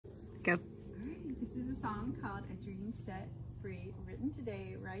Go. All right, this is a song called A Dream Set Free, written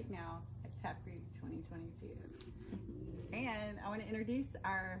today, right now, at Taproot 2022. And I want to introduce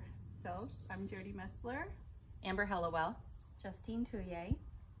ourselves. I'm Jodie Mesler. Amber Hellowell, Justine Touye,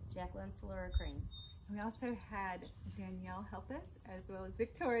 Jacqueline Solera Crane. We also had Danielle help us, as well as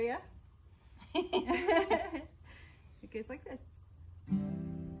Victoria. It goes like this.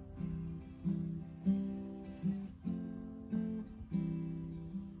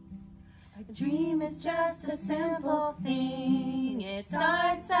 A dream is just a simple thing. It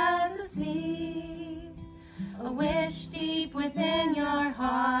starts as a seed, a wish deep within your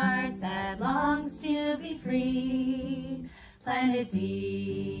heart that longs to be free. Planted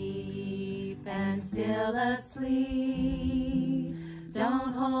deep and still asleep.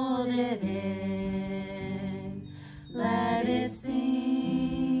 Don't hold it in, let it sing.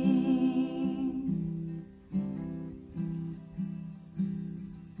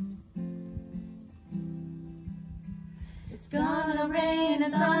 It's gonna rain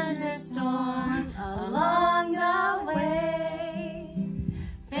and thunderstorm along the way.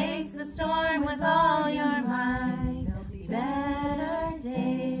 Face the storm with all your might. There'll be better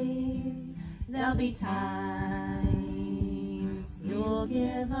days. There'll be times you'll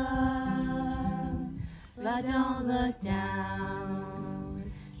give up, but don't look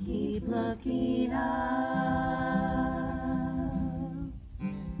down. Keep looking up.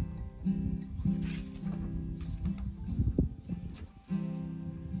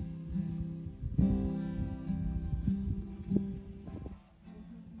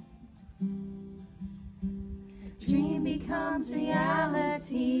 Dream becomes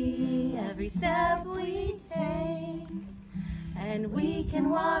reality every step we take, and we can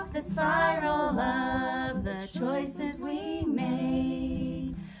walk the spiral of the choices we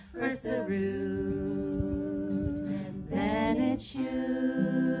make. First the root, then it shoots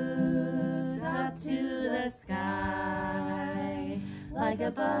up to the sky like a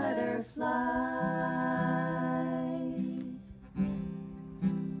butterfly.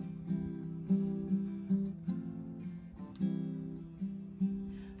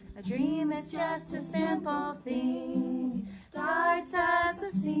 A dream is just a simple thing. Starts as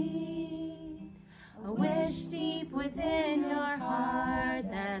a seed, a wish deep within your heart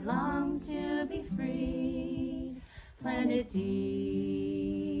that longs to be free. Planted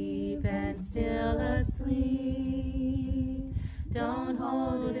deep and still asleep. Don't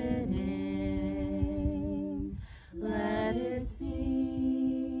hold it